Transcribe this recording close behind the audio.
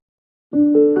Hello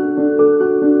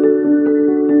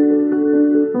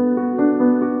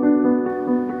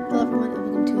everyone, and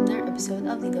welcome to another episode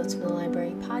of the Notes from the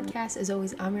Library podcast. As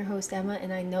always, I'm your host Emma,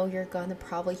 and I know you're gonna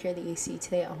probably hear the AC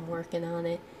today. I'm working on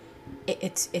it.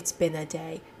 It's been a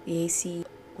day. The AC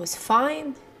was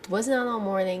fine. It wasn't on all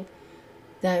morning.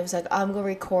 Then I was like, I'm gonna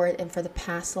record, and for the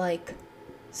past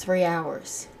 3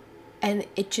 hours, and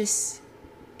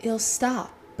it'll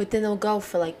stop, but then it'll go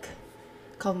for a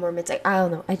couple more minutes. I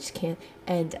don't know. I just can't,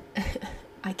 and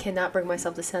I cannot bring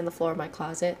myself to sit on the floor of my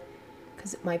closet.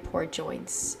 Because my poor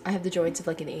joints. I have the joints of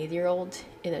an 80-year-old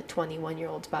in a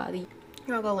 21-year-old's body.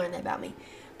 You're all going to learn that about me.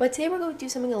 But today we're going to do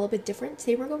something a little bit different.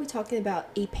 Today we're going to be talking about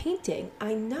a painting.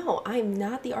 I know I'm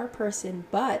not the art person,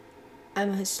 but I'm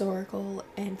a historical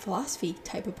and philosophy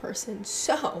type of person.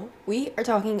 So we are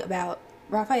talking about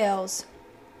Raphael's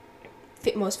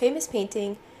most famous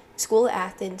painting, School of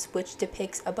Athens, which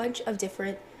depicts a bunch of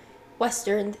different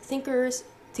Western thinkers,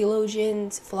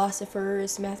 theologians,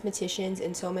 philosophers, mathematicians,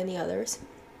 and so many others.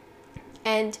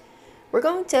 And we're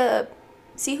going to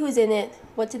see who's in it,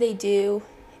 what do they do,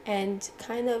 and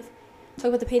kind of talk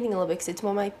about the painting a little bit, because it's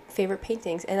one of my favorite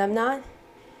paintings. And I'm not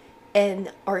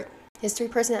an art history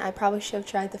person. I probably should have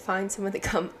tried to find someone to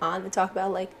come on and talk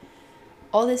about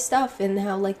all this stuff and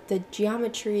how the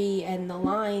geometry and the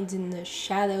lines and the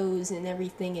shadows and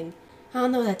everything, and I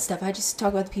don't know that stuff. I just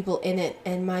talk about the people in it,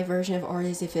 and my version of art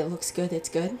is if it looks good, it's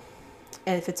good.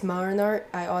 And if it's modern art,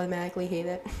 I automatically hate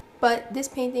it. But this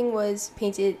painting was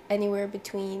painted anywhere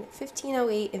between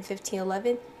 1508 and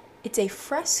 1511. It's a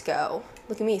fresco.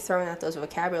 Look at me throwing out those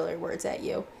vocabulary words at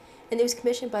you. And it was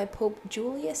commissioned by Pope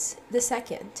Julius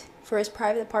II for his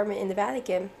private apartment in the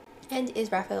Vatican, and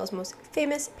is Raphael's most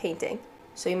famous painting.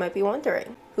 So you might be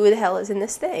wondering, who the hell is in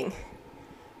this thing?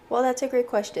 Well, that's a great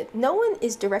question. No one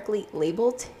is directly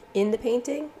labeled in the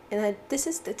painting, and this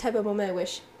is the type of moment I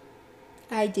wish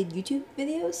I did YouTube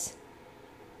videos,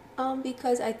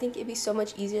 because I think it'd be so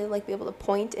much easier to be able to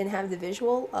point and have the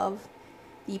visual of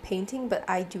the painting, but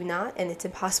I do not, and it's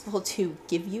impossible to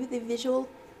give you the visual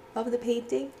of the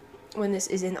painting when this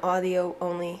is an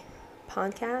audio-only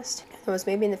podcast. Who knows,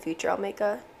 maybe in the future I'll make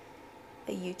a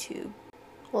YouTube.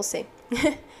 We'll see.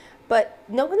 But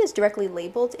no one is directly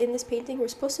labeled in this painting. We're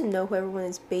supposed to know who everyone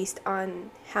is based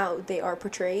on how they are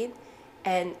portrayed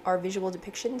and our visual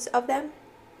depictions of them.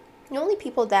 The only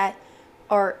people that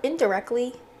are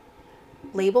indirectly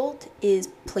labeled is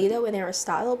Plato and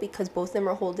Aristotle, because both of them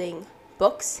are holding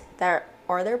books that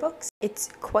are their books. It's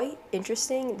quite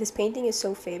interesting. This painting is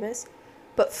so famous,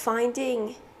 but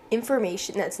finding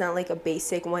information that's not a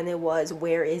basic when it was,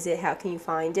 where is it, how can you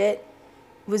find it,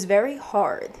 was very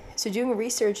hard. So doing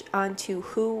research onto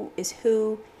who is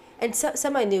who, and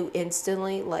some I knew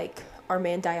instantly, like our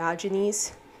man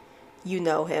Diogenes. You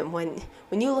know him. When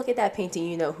you look at that painting,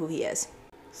 you know who he is.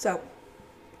 So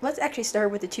let's actually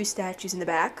start with the two statues in the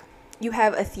back. You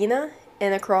have Athena,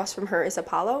 and across from her is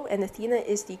Apollo, and Athena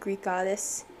is the Greek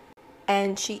goddess,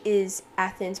 and she is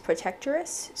Athens'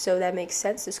 protectress, so that makes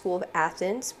sense. The School of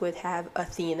Athens would have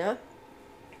Athena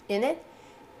in it,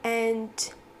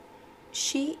 and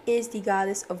she is the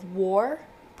goddess of war,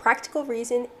 practical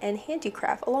reason, and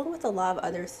handicraft, along with a lot of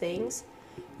other things.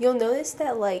 You'll notice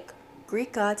that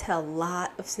Greek gods had a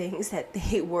lot of things that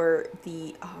they were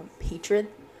the patron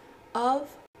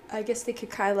of. I guess they could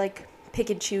kind of pick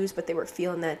and choose what they were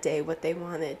feeling that day, what they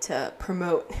wanted to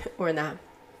promote or not.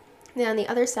 Then on the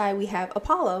other side we have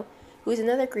Apollo, who is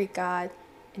another Greek god,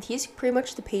 and he's pretty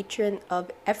much the patron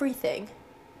of everything.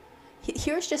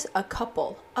 Here's just a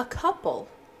couple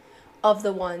of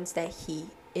the ones that he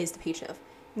is the patron of: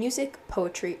 music,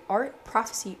 poetry, art,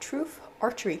 prophecy, truth,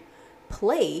 archery,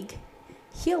 plague,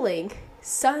 healing,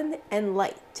 sun, and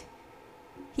light.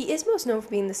 He is most known for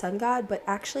being the sun god, but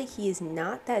actually he is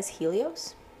not. That is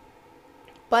Helios.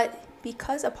 But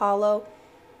because Apollo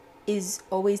is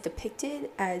always depicted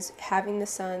as having the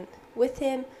sun with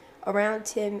him, around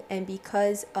him, and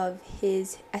because of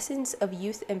his essence of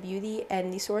youth and beauty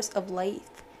and the source of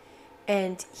life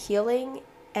and healing,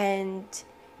 and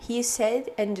he is said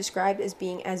and described as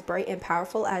being as bright and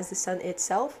powerful as the sun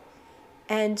itself.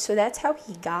 And so that's how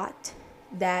he got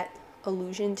that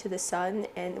allusion to the sun,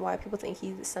 and why people think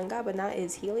he's the sun god but not,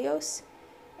 is Helios.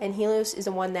 And Helios is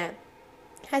the one that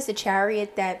has the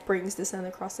chariot that brings the sun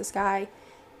across the sky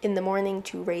in the morning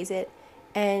to raise it.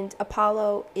 And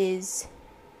Apollo is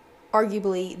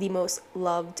arguably the most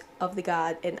loved of the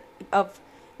gods,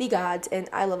 and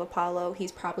I love Apollo.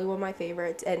 He's probably one of my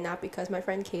favorites, and not because my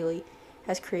friend Kaylee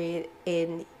has created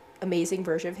an amazing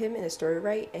version of him in a story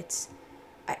right.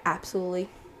 I absolutely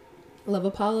love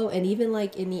Apollo. And even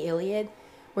in the Iliad,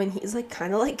 when he's like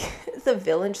kind of like the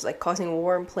villain, just like causing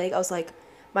war and plague. I was like,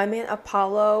 my man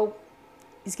Apollo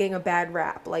is getting a bad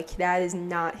rap. Like, that is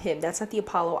not him. That's not the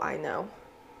Apollo I know.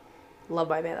 Love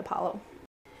my man Apollo.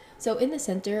 So in the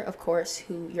center, of course,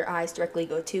 who your eyes directly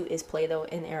go to is Plato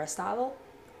and Aristotle.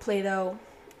 Plato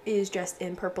is dressed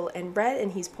in purple and red,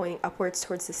 and he's pointing upwards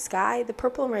towards the sky. The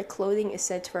purple and red clothing is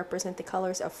said to represent the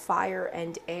colors of fire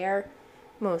and air,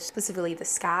 most specifically the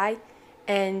sky.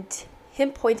 And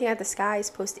him pointing at the sky is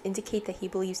supposed to indicate that he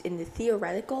believes in the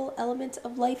theoretical elements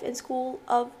of life and school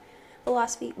of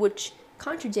philosophy, which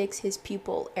contradicts his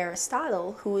pupil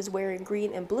Aristotle, who is wearing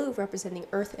green and blue representing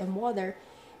earth and water,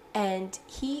 and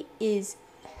he is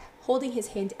holding his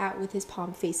hand out with his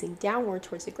palm facing downward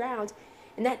towards the ground,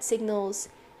 and that signals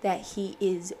that he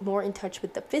is more in touch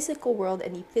with the physical world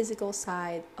and the physical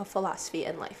side of philosophy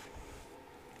and life.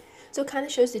 So it kind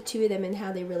of shows the two of them and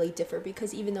how they really differ,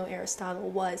 because even though Aristotle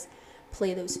was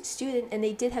Plato's student, and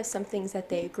they did have some things that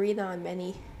they agreed on,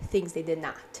 many things they did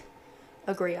not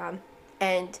agree on.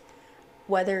 And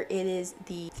whether it is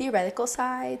the theoretical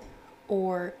side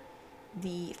or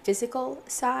the physical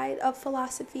side of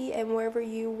philosophy, and wherever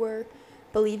you were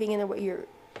believing in or what your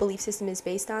belief system is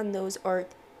based on, those are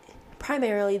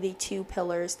primarily the two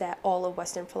pillars that all of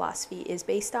Western philosophy is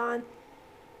based on.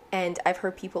 And I've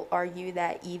heard people argue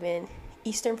that even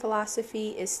Eastern philosophy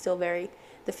is still very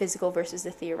the physical versus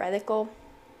the theoretical.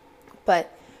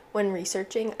 But when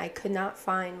researching, I could not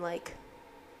find like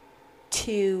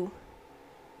two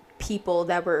people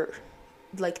that were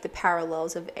like the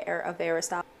parallels of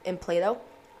Aristotle and Plato.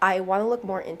 I want to look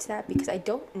more into that because I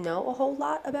don't know a whole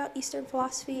lot about Eastern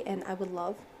philosophy, and I would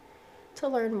love to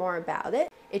learn more about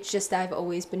it. It's just that I've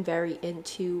always been very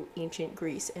into ancient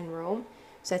Greece and Rome,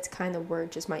 so that's kind of where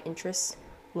just my interests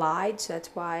lied. So that's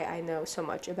why I know so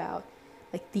much about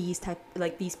these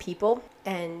people,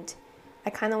 and I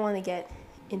kind of want to get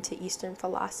into Eastern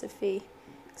philosophy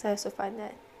because I also find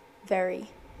that very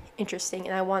interesting,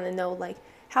 and I want to know like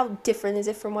how different is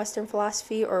it from Western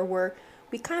philosophy, or were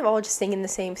we kind of all just thinking the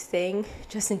same thing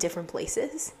just in different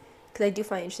places? Because I do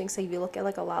find it interesting. So if you look at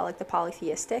like a lot like the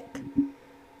polytheistic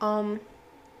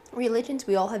religions,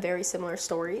 we all have very similar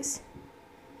stories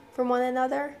from one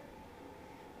another,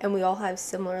 and we all have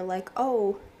similar like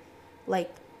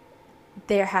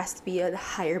there has to be a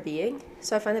higher being.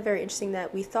 So I find it very interesting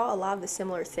that we thought a lot of the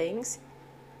similar things,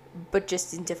 but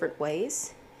just in different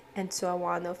ways. And so I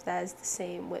want to know if that is the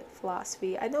same with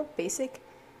philosophy. I know basic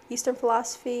Eastern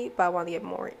philosophy, but I want to get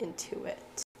more into it.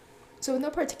 So in no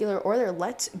particular order,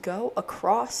 let's go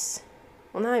across,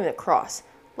 well, not even across,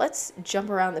 let's jump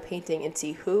around the painting and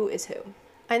see who is who.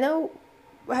 I know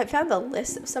I found a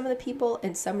list of some of the people,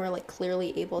 and some are like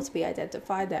clearly able to be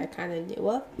identified that I kind of knew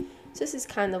of. So this is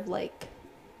kind of like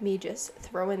me just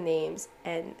throwing names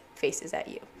and faces at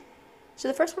you. So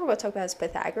the first one we're going to talk about is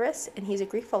Pythagoras, and he's a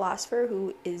Greek philosopher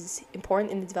who is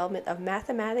important in the development of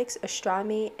mathematics,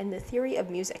 astronomy, and the theory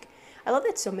of music. I love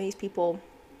that so many people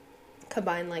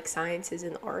combine like sciences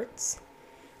and arts.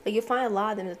 Like you'll find a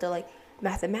lot of them that they're like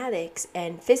mathematics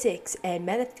and physics and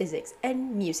metaphysics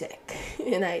and music.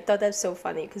 And I thought that's so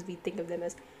funny because we think of them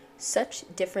as such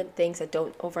different things that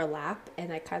don't overlap,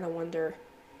 and I kind of wonder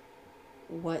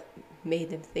what made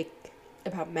them think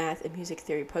about math and music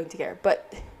theory putting together.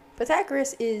 But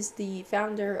Pythagoras is the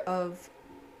founder of,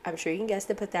 I'm sure you can guess,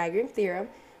 the Pythagorean theorem,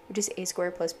 which is a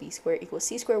squared plus b squared equals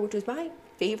c squared, which was my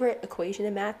favorite equation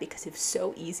in math because it's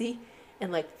so easy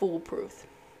and like foolproof.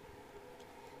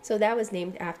 So that was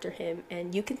named after him,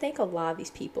 and you can thank a lot of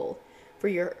these people for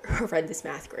your horrendous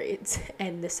math grades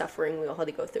and the suffering we all had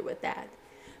to go through with that.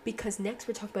 Because next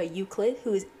we're talking about Euclid,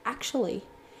 who is actually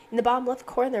in the bottom left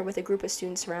corner with a group of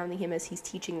students surrounding him as he's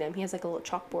teaching them. He has like a little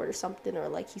chalkboard or something, or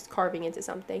like he's carving into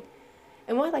something.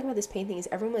 And what I like about this painting is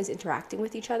everyone is interacting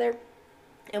with each other.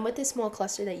 And with this small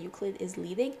cluster that Euclid is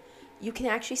leading, you can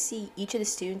actually see each of the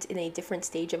students in a different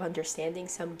stage of understanding,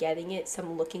 some getting it,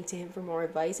 some looking to him for more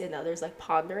advice, and others like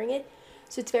pondering it.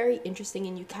 So it's very interesting,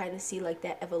 and you kind of see like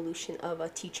that evolution of a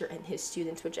teacher and his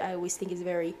students, which I always think is a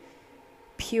very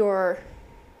pure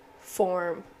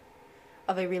form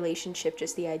of a relationship,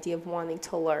 just the idea of wanting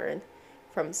to learn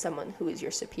from someone who is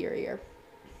your superior.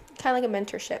 Kind of like a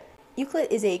mentorship.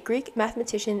 Euclid is a Greek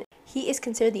mathematician. He is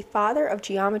considered the father of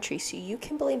geometry, so you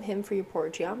can blame him for your poor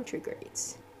geometry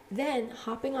grades. Then,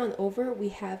 hopping on over, we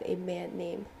have a man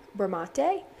named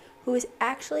Bramante, who is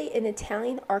actually an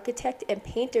Italian architect and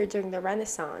painter during the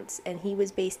Renaissance, and he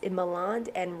was based in Milan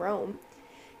and Rome.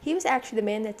 He was actually the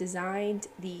man that designed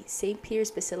the St.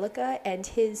 Peter's Basilica, and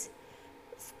his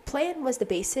plan was the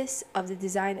basis of the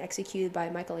design executed by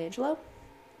Michelangelo.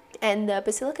 And the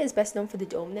basilica is best known for the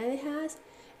dome that it has,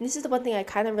 And this is the one thing I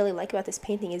kind of really like about this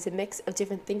painting, is a mix of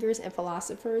different thinkers and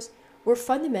philosophers were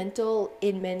fundamental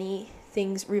in many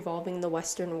things revolving the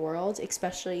Western world,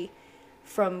 especially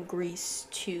from Greece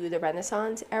to the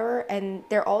Renaissance era, and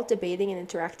they're all debating and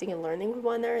interacting and learning with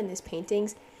one another in these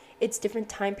paintings. It's different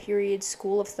time periods,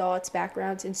 school of thoughts,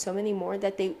 backgrounds, and so many more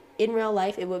that they, in real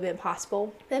life, it would have been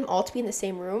impossible for them all to be in the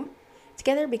same room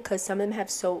together, because some of them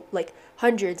have so, like,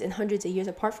 hundreds and hundreds of years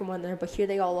apart from one another, but here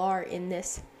they all are in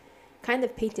this kind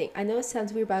of painting. I know it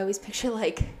sounds weird, but I always picture,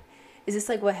 like, is this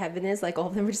like what heaven is? Like, all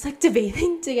of them are just like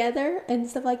debating together and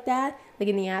stuff like that, like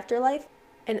in the afterlife.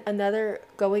 And another,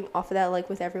 going off of that, like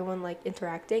with everyone like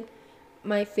interacting,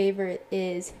 my favorite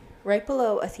is right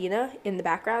below Athena in the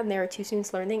background. There are two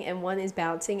students learning, and one is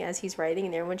bouncing as he's writing,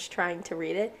 and everyone's trying to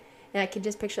read it. And I can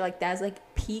just picture like that's like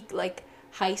peak like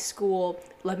high school,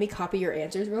 let me copy your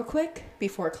answers real quick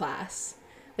before class.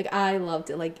 Like, I loved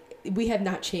it. Like, we have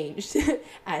not changed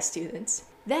as students.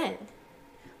 Then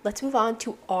let's move on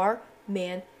to our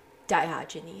man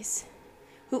Diogenes,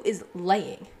 who is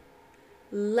laying.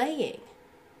 I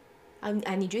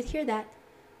need you to hear that.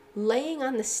 Laying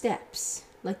on the steps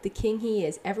like the king he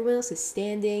is. Everyone else is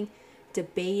standing,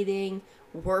 debating,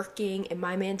 working, and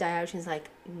my man Diogenes is like,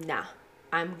 nah,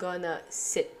 I'm gonna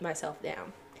sit myself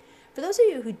down. For those of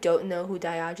you who don't know who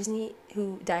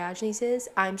Diogenes is,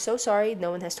 I'm so sorry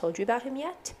no one has told you about him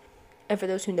yet. And for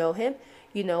those who know him,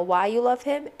 you know why you love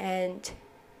him. And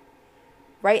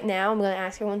right now I'm going to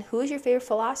ask everyone, who is your favorite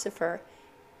philosopher?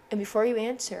 And before you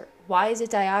answer, why is it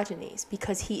Diogenes?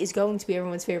 Because he is going to be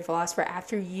everyone's favorite philosopher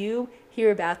after you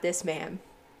hear about this man.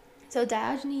 So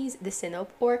Diogenes the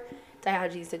Sinope, or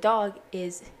Diogenes the dog,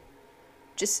 is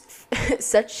just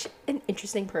such an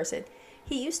interesting person.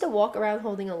 He used to walk around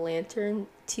holding a lantern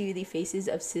to the faces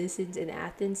of citizens in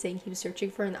Athens, saying he was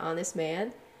searching for an honest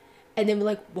man, and then would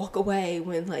like walk away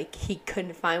when like he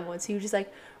couldn't find one. So he would just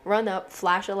like run up,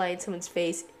 flash a light in someone's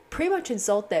face, pretty much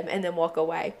insult them, and then walk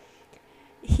away.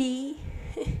 He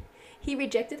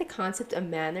rejected the concept of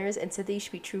manners and said that you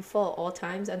should be truthful at all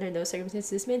times under no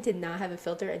circumstances. This man did not have a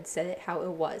filter and said it how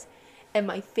it was. And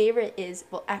my favorite is,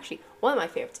 well, actually, one of my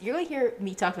favorites. You're going to hear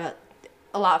me talk about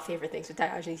a lot of favorite things with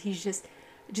Diogenes. He's just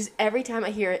every time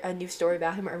I hear a new story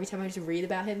about him, or every time I just read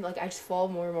about him, like I just fall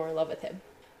more and more in love with him.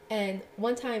 And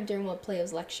one time during one of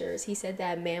Plato's lectures, he said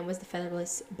that man was the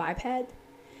featherless biped.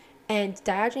 And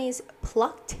Diogenes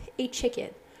plucked a chicken,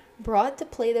 brought it to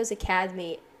Plato's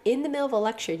academy in the middle of a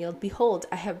lecture, and yelled, "Behold,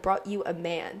 I have brought you a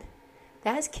man."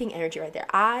 That is king energy right there.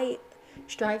 I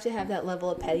strive to have that level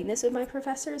of pettiness with my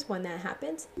professors when that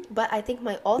happens. But I think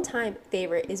my all-time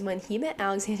favorite is when he met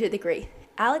Alexander the Great.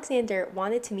 Alexander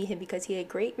wanted to meet him because he had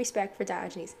great respect for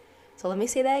Diogenes. So let me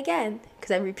say that again, because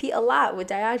I repeat a lot with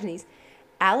Diogenes.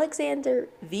 Alexander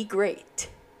the Great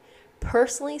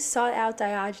personally sought out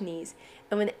Diogenes,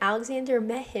 and when Alexander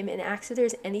met him and asked if there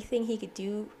was anything he could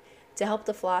do to help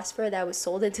the philosopher that was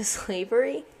sold into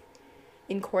slavery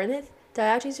in Corinth,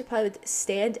 Diogenes replied with,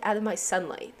 "Stand out of my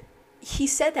sunlight." He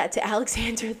said that to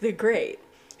Alexander the Great,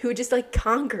 who just like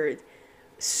conquered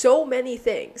so many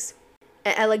things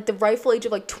at like the rightful age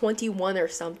of like 21 or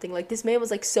something. Like, this man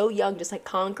was like so young, just like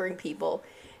conquering people.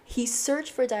 He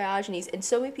searched for Diogenes, and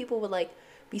so many people would like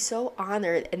be so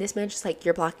honored, and this man just like,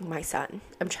 "You're blocking my sun.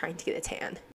 I'm trying to get a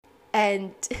tan."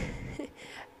 And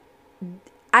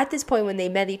at this point, when they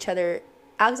met each other,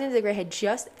 Alexander the Great had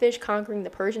just finished conquering the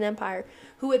Persian Empire,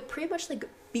 who had pretty much like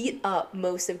beat up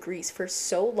most of Greece for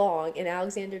so long, and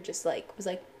Alexander just like was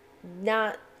like,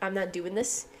 I'm not doing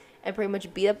this, and pretty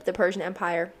much beat up the Persian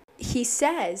Empire. He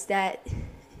says that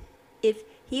if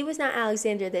he was not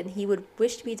Alexander, then he would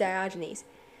wish to be Diogenes.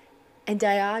 And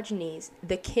Diogenes,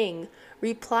 the king,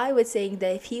 replied with saying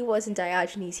that if he wasn't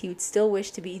Diogenes, he would still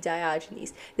wish to be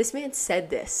Diogenes. This man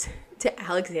said this to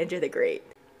Alexander the Great.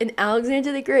 And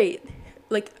Alexander the Great,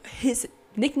 like his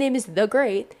nickname is the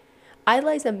Great,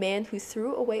 idolized a man who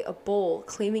threw away a bowl,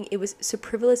 claiming it was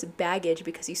superfluous baggage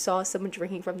because he saw someone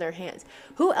drinking from their hands.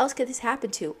 Who else could this happen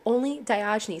to? Only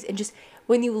Diogenes. And just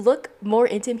when you look more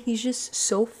into him, he's just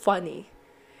so funny.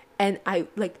 And I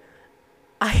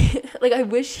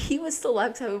wish he was still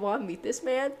alive because I would want to meet this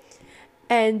man.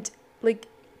 And like,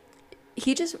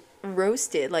 he just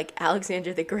roasted like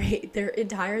Alexander the Great their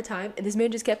entire time, and this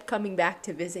man just kept coming back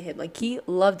to visit him. Like, he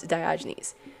loved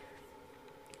Diogenes.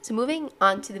 So moving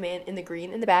on to the man in the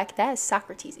green in the back, that is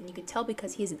Socrates, and you can tell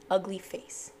because he has an ugly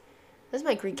face. This is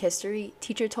my Greek history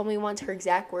teacher told me once. Her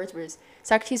exact words were,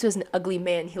 Socrates was an ugly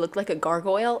man. He looked like a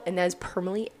gargoyle, and that is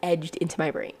permanently etched into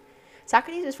my brain.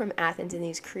 Socrates was from Athens, and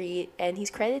he's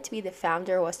credited to be the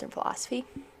founder of Western philosophy.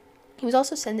 He was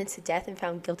also sentenced to death and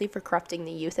found guilty for corrupting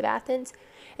the youth of Athens.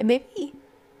 And maybe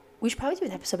we should probably do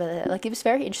an episode about that. Like, it was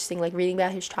very interesting, like, reading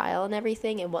about his trial and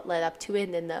everything and what led up to it,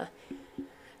 and then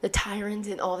the tyrant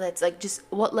and all that. Like, just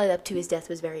what led up to his death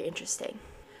was very interesting.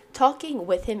 Talking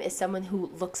with him is someone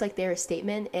who looks like they're a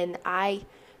statement, and I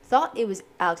thought it was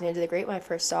Alexander the Great when I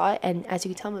first saw it, and as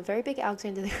you can tell, I'm a very big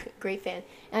Alexander the Great fan,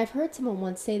 and I've heard someone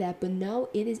once say that, but no,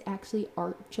 it is actually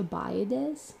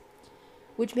Archibiades,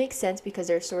 which makes sense because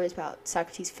there are stories about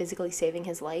Socrates physically saving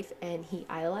his life, and he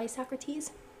idolized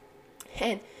Socrates,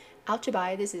 and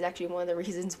Alcibiades is actually one of the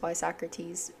reasons why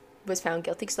Socrates was found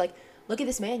guilty. Because, like, look at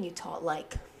this man you taught.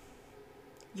 Like,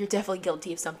 you're definitely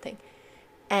guilty of something.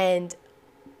 And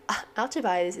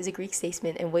Alcibiades is a Greek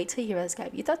statesman. And wait till you hear about this guy.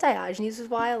 You thought Diogenes was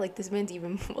wild? Like, this man's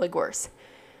even, like, worse.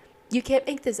 You can't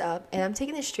make this up. And I'm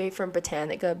taking this straight from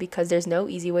Britannica because there's no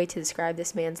easy way to describe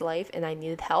this man's life. And I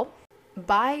needed help.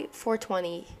 By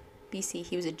 420 BC,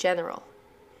 he was a general.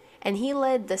 And he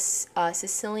led the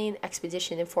Sicilian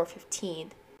expedition in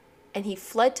 415. And he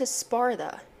fled to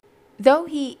Sparta. Though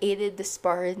he aided the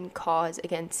Spartan cause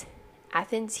against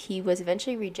Athens, he was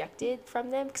eventually rejected from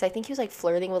them because I think he was like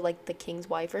flirting with like the king's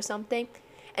wife or something.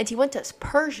 And he went to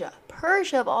Persia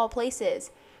of all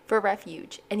places, for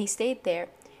refuge. And he stayed there.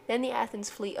 Then the Athens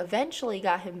fleet eventually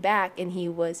got him back, and he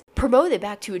was promoted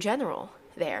back to a general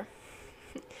there.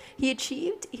 He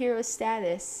achieved hero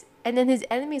status, and then his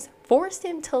enemies forced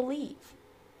him to leave.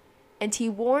 And he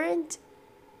warned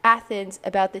Athens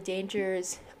about the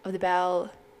dangers of the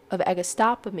Battle of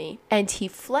Agastopoli, and he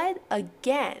fled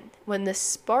again when the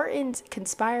Spartans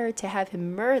conspired to have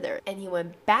him murdered, and he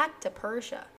went back to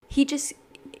Persia. He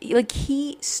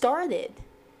started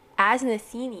as an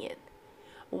Athenian,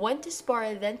 went to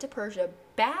Sparta, then to Persia,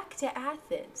 back to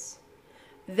Athens,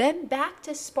 then back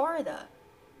to Sparta,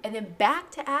 and then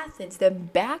back to Athens, then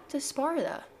back to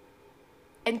Sparta,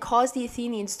 and caused the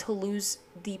Athenians to lose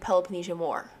the Peloponnesian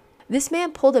War. This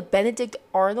man pulled a Benedict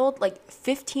Arnold like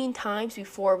 15 times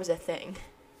before it was a thing.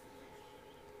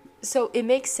 So it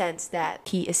makes sense that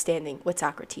he is standing with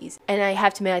Socrates. And I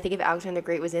have to admit, I think if Alexander the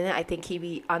Great was in it, I think he'd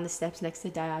be on the steps next to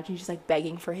Diogenes, just like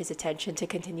begging for his attention to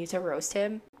continue to roast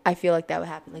him. I feel like that would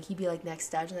happen. Like, he'd be like next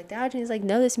to Diogenes, like, Diogenes, like,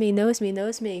 notice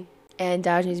me. And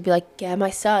Diogenes would be like, yeah,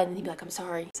 my son. And he'd be like, I'm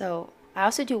sorry. So I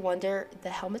also do wonder, the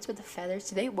helmets with the feathers,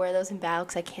 do they wear those in battle?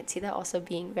 Because I can't see that also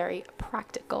being very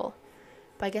practical.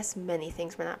 But I guess many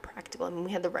things were not practical. I mean,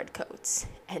 we had the red coats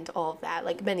and all of that.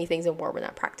 Like, many things in war were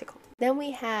not practical. Then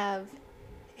we have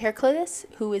Heraclitus,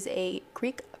 who is a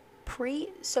Greek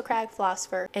pre-Socratic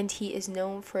philosopher, and he is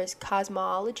known for his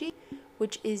cosmology,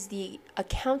 which is the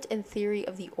account and theory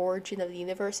of the origin of the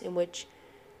universe, in which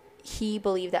he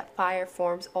believed that fire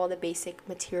forms all the basic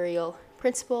material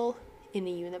principle in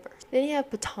the universe. Then you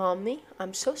have Ptolemy.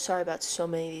 I'm so sorry about so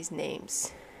many of these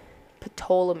names.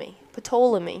 Ptolemy.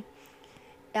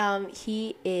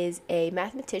 He is a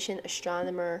mathematician,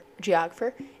 astronomer,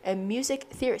 geographer, and music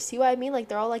theorist. See what I mean? Like,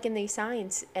 they're all like in the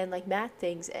science and like math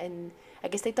things, and I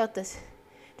guess they thought there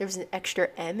was an extra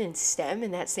M in STEM,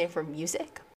 and that stands for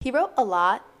music. He wrote a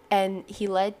lot, and he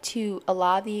led to a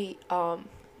lot of the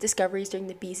discoveries during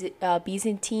the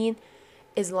Byzantine,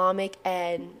 Islamic,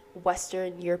 and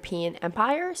Western European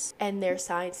empires and their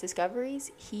science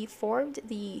discoveries. He formed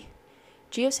the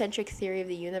geocentric theory of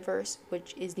the universe,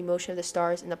 which is the motion of the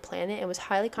stars and the planet, and was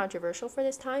highly controversial for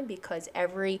this time because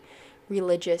every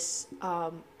religious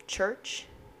church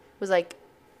was like,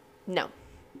 no.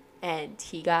 And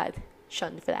he got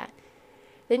shunned for that.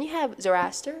 Then you have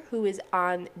Zoroaster, who is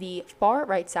on the far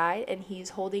right side, and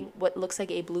he's holding what looks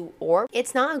like a blue orb.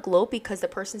 It's not a globe because the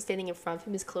person standing in front of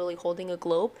him is clearly holding a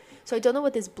globe. So I don't know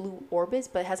what this blue orb is,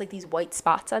 but it has like these white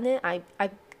spots on it. I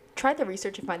tried to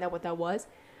research and find out what that was.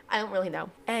 I don't really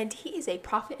know. And he is a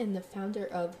prophet and the founder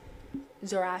of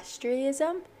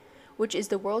Zoroastrianism, which is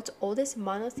the world's oldest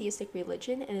monotheistic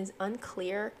religion, and is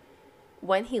unclear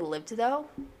when he lived, though.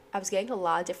 I was getting a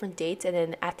lot of different dates, and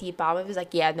then at the bottom it was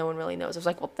like, yeah, no one really knows. I was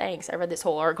like, well, thanks. I read this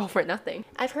whole article for nothing.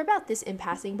 I've heard about this in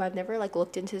passing, but I've never like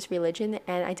looked into this religion,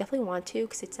 and I definitely want to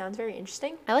because it sounds very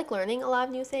interesting. I like learning a lot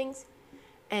of new things,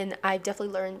 and I've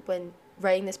definitely learned when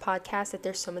writing this podcast that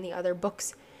there's so many other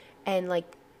books and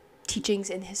like teachings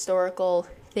and historical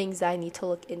things that I need to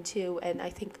look into, and I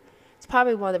think it's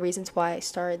probably one of the reasons why I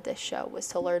started this show, was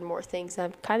to learn more things. And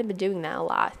I've kind of been doing that a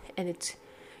lot, and it's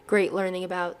great learning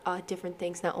about different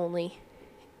things, not only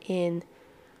in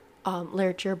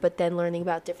literature, but then learning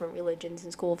about different religions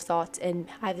and school of thoughts. And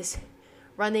I have this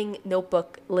running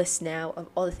notebook list now of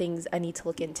all the things I need to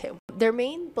look into. Their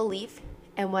main belief,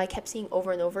 and what I kept seeing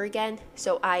over and over again,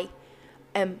 so I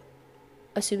am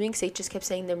assuming, because they just kept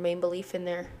saying their main belief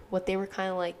in what they were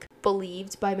kind of like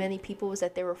believed by many people was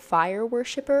that they were fire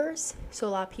worshippers. So a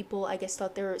lot of people, I guess,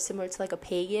 thought they were similar to like a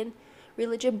pagan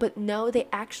religion, but no, they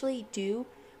actually do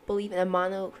believe in a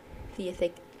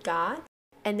monotheistic God,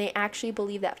 and they actually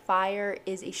believe that fire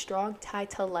is a strong tie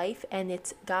to life, and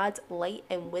it's God's light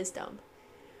and wisdom.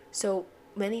 So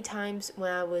many times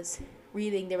when I was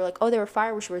reading, they were like, oh, they were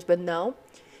fire worshippers, but no,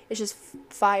 it's just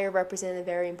fire represented a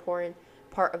very important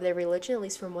part of their religion, at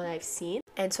least from what I've seen.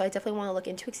 And so I definitely want to look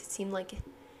into it, because it seemed like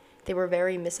they were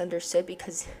very misunderstood,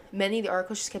 because many of the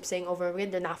articles just kept saying over and over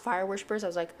again, they're not fire worshippers. I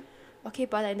was like, okay,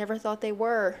 but I never thought they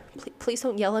were. Please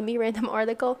don't yell at me, random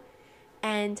article.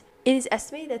 And it is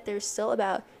estimated that there's still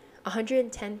about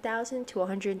 110,000 to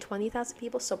 120,000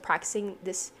 people still practicing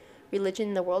this religion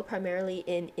in the world, primarily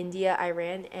in India,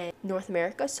 Iran, and North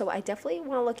America. So I definitely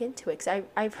want to look into it, because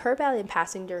I've heard about it in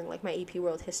passing during like my AP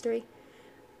World History,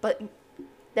 but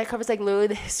that covers like literally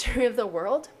the history of the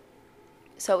world.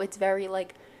 So it's very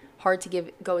like hard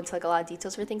to go into like a lot of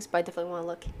details for things, but I definitely want to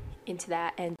look into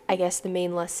that. And I guess the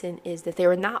main lesson is that they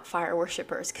were not fire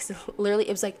worshippers, because literally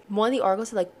it was like one of the articles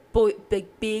had like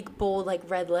big bold like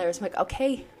red letters. I'm like,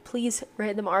 okay, please,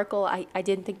 random article, I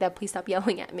didn't think that, please stop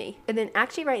yelling at me. And then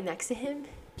actually right next to him,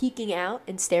 peeking out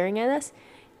and staring at us,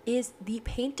 is the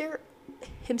painter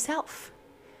himself.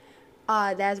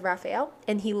 That is Raphael,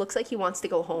 and he looks like he wants to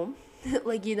go home.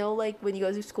 Like, you know, like when you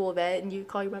go to school event and you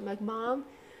call your mom like, Mom,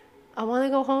 I want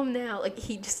to go home now. Like,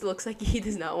 he just looks like he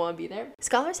does not want to be there.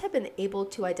 Scholars have been able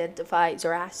to identify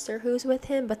Zoroaster, who's with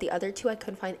him, but the other two, I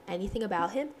couldn't find anything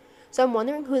about him. So I'm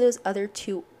wondering who those other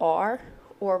two are,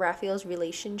 or Raphael's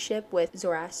relationship with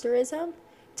Zoroastrianism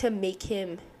to make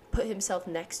him put himself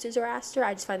next to Zoroaster.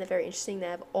 I just find it very interesting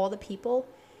that of all the people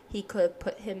he could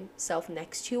put himself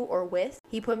next to or with,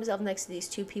 he put himself next to these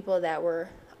two people that were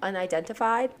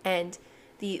unidentified and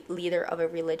the leader of a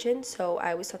religion. So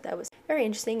I always thought that was very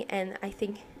interesting, and I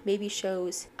think maybe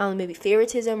shows maybe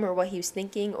favoritism or what he was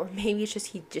thinking, or maybe it's just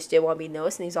he just didn't want to be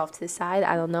noticed and he's off to the side.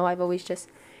 I don't know. I've always just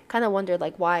kind of wondered,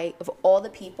 like, why of all the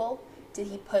people did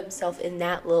he put himself in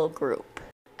that little group,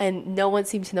 and no one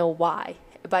seemed to know why.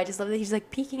 But I just love that he's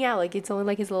like peeking out, like it's only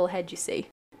like his little head you see.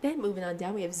 Then moving on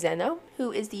down, we have Zeno,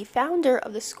 who is the founder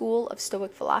of the school of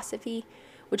Stoic philosophy,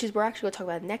 which is we're actually going to talk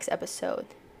about next episode.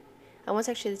 I once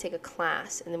actually had to take a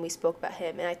class, and then we spoke about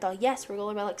him, and I thought, yes, we're going to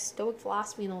learn about like Stoic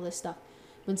philosophy and all this stuff.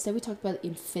 But instead we talked about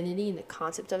infinity, and the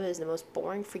concept of it is the most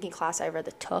boring freaking class I ever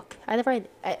took. I never read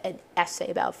an essay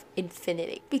about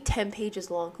infinity. It'd be 10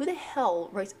 pages long. Who the hell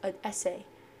writes an essay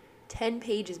 10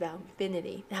 pages about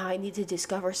infinity? Now I need to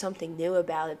discover something new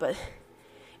about it, but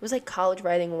it was like college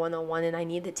writing 101, and I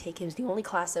needed to take it. It was the only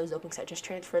class that was open, because I just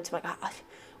transferred. So I'm like,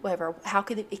 whatever. How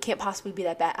could it can't possibly be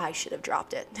that bad. I should have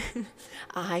dropped it.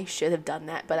 I should have done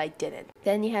that, but I didn't.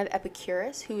 Then you have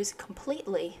Epicurus, who is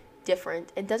completely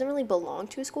different and doesn't really belong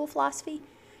to a school of philosophy.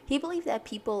 He believed that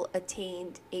people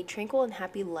attained a tranquil and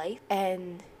happy life,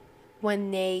 and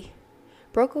when they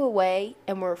broke away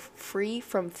and were free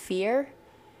from fear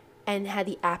and had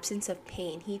the absence of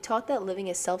pain, he taught that living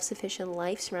a self-sufficient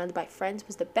life surrounded by friends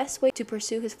was the best way to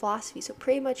pursue his philosophy. So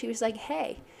pretty much he was like,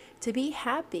 hey, to be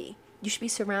happy, you should be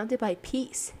surrounded by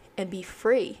peace and be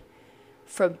free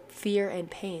from fear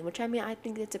and pain, which, I mean, I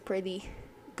think that's a pretty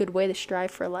good way to strive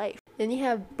for life. Then you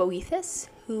have Boethus,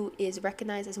 who is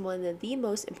recognized as one of the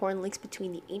most important links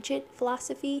between the ancient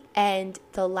philosophy and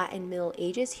the Latin Middle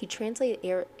Ages. He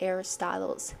translated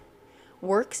Aristotle's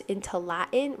works into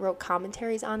Latin, wrote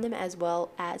commentaries on them, as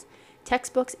well as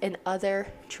textbooks and other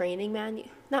training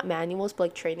not manuals, but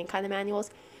like training kind of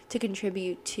manuals to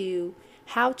contribute to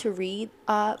how to read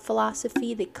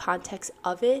philosophy, the context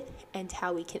of it, and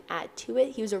how we can add to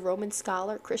it. He was a Roman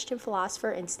scholar, Christian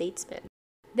philosopher, and statesman.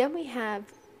 Then we have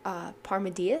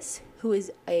Parmenides, who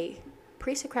is a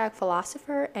pre-Socratic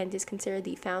philosopher and is considered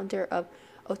the founder of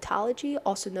ontology,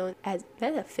 also known as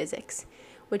metaphysics,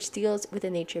 which deals with the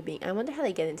nature of being. I wonder how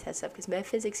they get into that stuff, because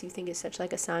metaphysics you think is such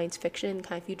like a science fiction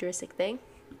kind of futuristic thing.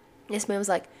 This man was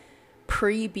like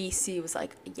pre-BC, was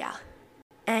like, yeah.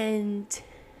 And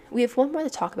we have one more to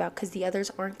talk about, because the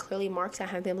others aren't clearly marked. I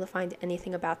haven't been able to find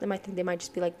anything about them. I think they might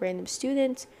just be like random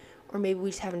students, or maybe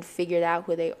we just haven't figured out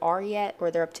who they are yet,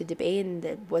 or they're up to debate and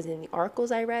it wasn't in the articles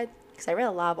I read, because I read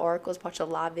a lot of articles, watched a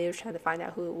lot of videos trying to find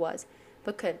out who it was,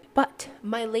 but couldn't. But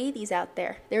my ladies out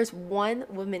there, there's one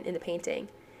woman in the painting,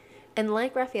 and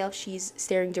like Raphael, she's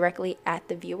staring directly at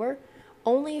the viewer.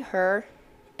 Only her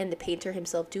and the painter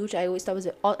himself do, which I always thought was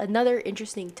another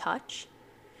interesting touch,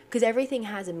 because everything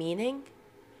has a meaning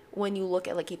when you look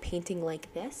at like a painting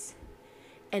like this,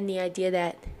 and the idea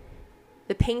that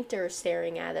the painter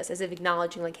staring at us as if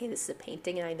acknowledging like, hey, this is a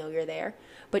painting and I know you're there,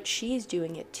 but she's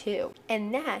doing it too.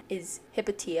 And that is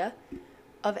Hypatia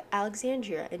of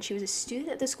Alexandria, and she was a student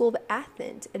at the School of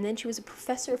Athens, and then she was a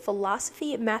professor of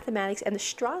philosophy, mathematics, and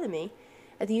astronomy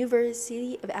at the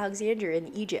University of Alexandria in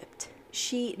Egypt.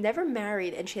 She never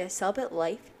married, and she had a celibate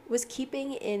life, was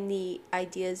keeping in the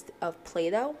ideas of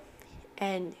Plato,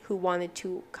 and who wanted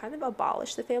to kind of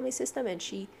abolish the family system, and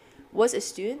she was a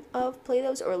student of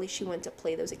Plato's, or at least she went to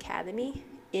Plato's academy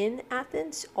in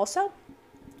Athens also.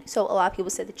 So a lot of people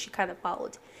said that she kind of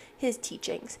followed his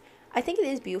teachings. I think it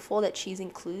is beautiful that she's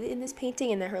included in this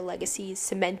painting and that her legacy is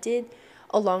cemented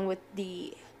along with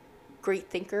the great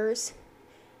thinkers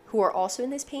who are also in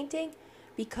this painting,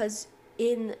 because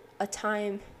in a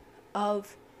time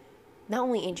of not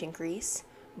only ancient Greece,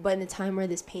 but in the time where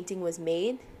this painting was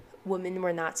made, women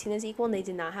were not seen as equal and they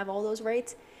did not have all those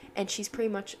rights. And she's pretty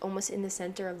much almost in the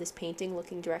center of this painting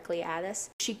looking directly at us.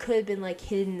 She could have been like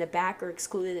hidden in the back or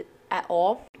excluded at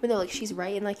all. But no, like she's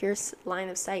right in like your line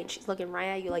of sight and she's looking right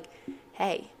at you like,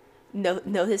 hey,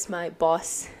 notice my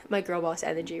girl boss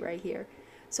energy right here.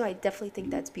 So I definitely think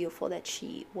that's beautiful that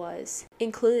she was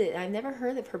included. I've never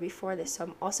heard of her before this, so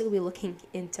I'm also going to be looking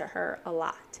into her a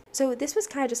lot. So this was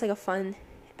kind of just like a fun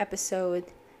episode.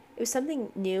 It was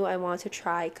something new I wanted to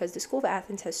try because the School of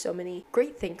Athens has so many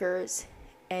great thinkers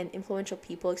and influential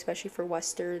people, especially for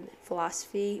Western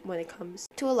philosophy. When it comes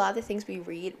to a lot of the things we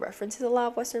read, references a lot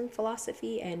of Western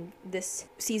philosophy, and this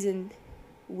season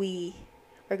we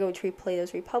are going to read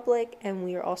Plato's Republic, and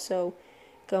we are also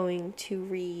going to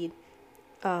read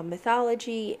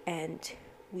mythology, and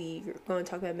we are going to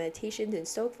talk about meditations and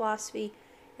Stoic philosophy.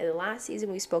 And the last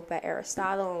season we spoke about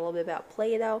Aristotle and a little bit about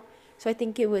Plato. So I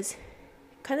think it was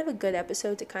kind of a good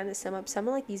episode to kind of sum up some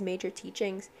of like these major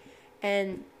teachings,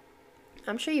 and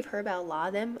I'm sure you've heard about a lot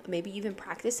of them, maybe even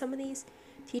practice some of these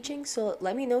teachings, so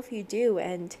let me know if you do.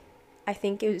 And I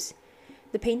think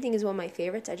the painting is one of my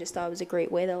favorites. I just thought it was a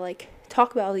great way to like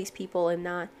talk about all these people and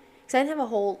not, because I didn't have a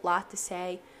whole lot to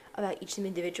say about each of them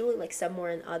individually, like some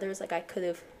more than others. Like I could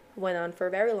have went on for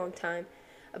a very long time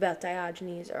about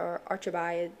Diogenes or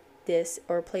Archibiades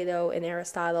or Plato and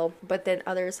Aristotle, but then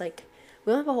others, like,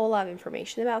 we don't have a whole lot of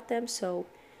information about them, so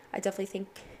I definitely think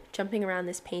jumping around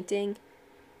this painting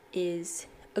is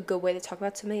a good way to talk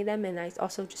about so many of them. And I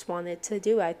also just wanted to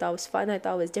do it. I thought it was fun, I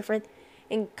thought it was different,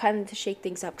 and kind of to shake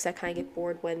things up because I kind of get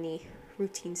bored when the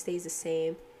routine stays the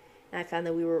same. And I found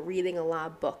that we were reading a lot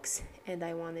of books and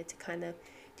I wanted to kind of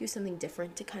do something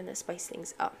different to kind of spice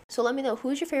things up. So let me know,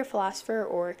 who's your favorite philosopher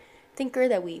or thinker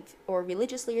or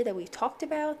religious leader that we've talked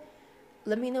about.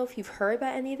 Let me know if you've heard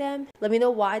about any of them. Let me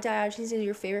know why Diogenes is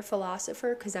your favorite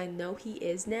philosopher, because I know he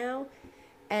is now.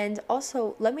 And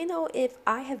also, let me know if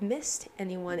I have missed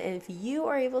anyone, and if you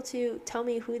are able to tell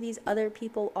me who these other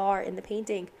people are in the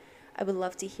painting, I would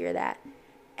love to hear that.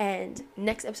 And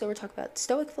next episode, we're talking about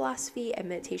Stoic philosophy and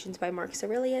meditations by Marcus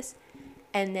Aurelius.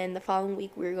 And then the following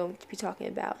week, we're going to be talking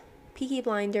about Peaky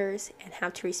Blinders and how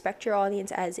to respect your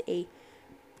audience as a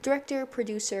director,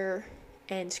 producer,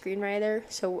 and screenwriter.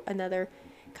 So another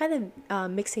kind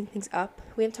of mixing things up.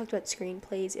 We haven't talked about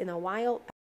screenplays in a while.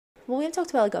 Well, we haven't talked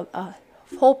about like a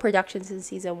whole production since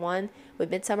season 1 with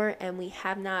Midsummer, and we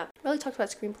have not really talked about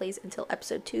screenplays until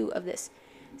episode 2 of this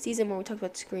season, where we talked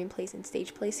about screenplays and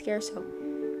stage plays here. So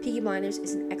Peaky Blinders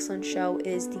is an excellent show. It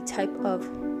is the type of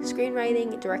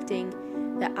screenwriting,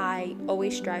 directing that I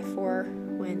always strive for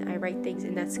when I write things,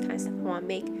 and that's the kind of stuff I want to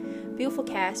make. Beautiful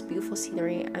cast, beautiful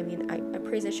scenery. I mean, I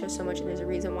praise that show so much, and there's a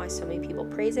reason why so many people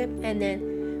praise it. And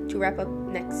then to wrap up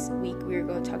next week, we're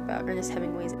going to talk about Ernest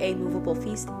Hemingway's A Movable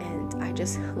Feast, and I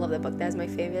just love that book. That is my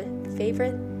favorite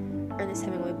Ernest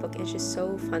Hemingway book. It's just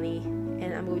so funny,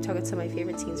 and I'm going to talk about some of my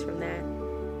favorite scenes from that,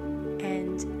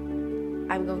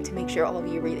 and I'm going to make sure all of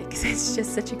you read it because it's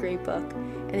just such a great book,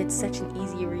 and it's such an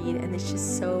easy read, and it's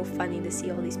just so funny to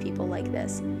see all these people like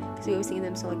this, because we always see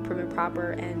them so like prim and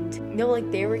proper, and you know,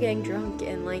 like they were getting drunk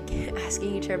and like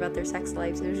asking each other about their sex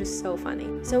lives. It was just so funny.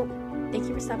 So thank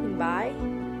you for stopping by,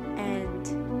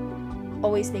 and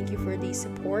always thank you for the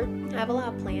support. I have a lot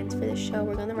of plans for this show.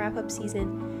 We're going to wrap up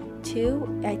season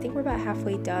 2. I think we're about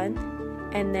halfway done.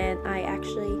 And then I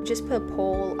actually just put a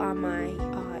poll on my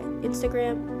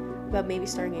Instagram about maybe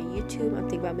starting a YouTube. I'm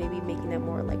thinking about maybe making that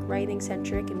more like writing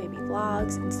centric and maybe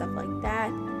vlogs and stuff like that,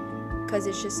 because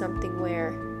it's just something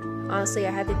where honestly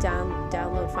I had to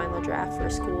download Final Draft for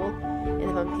school, and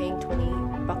if I'm paying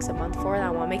 $20 a month for it, I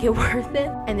want to make it worth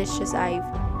it. And it's just, I've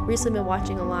recently been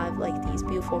watching a lot of like these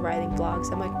beautiful writing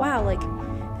vlogs. I'm like, wow, like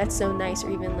that's so nice.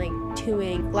 Or even like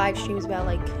doing live streams about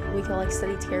like we can like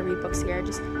study together, read books together.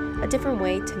 Just a different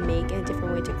way to make and a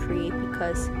different way to create,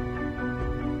 because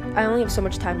I only have so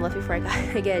much time left before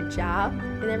I get a job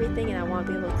and everything, and I want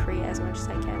to be able to create as much as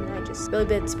I can. And I just really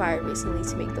been inspired recently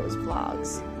to make those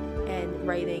vlogs and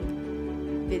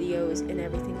writing videos and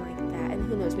everything like that. And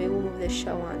who knows, maybe we'll move this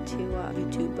show on to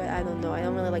YouTube, but I don't know. I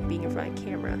don't really like being in front of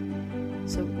camera,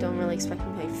 so don't really expect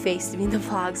my face to be in the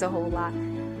vlogs a whole lot.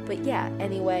 But yeah,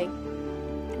 anyway,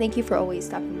 thank you for always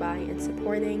stopping by and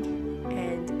supporting.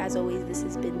 And as always, this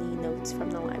has been the Notes from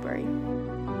the Library.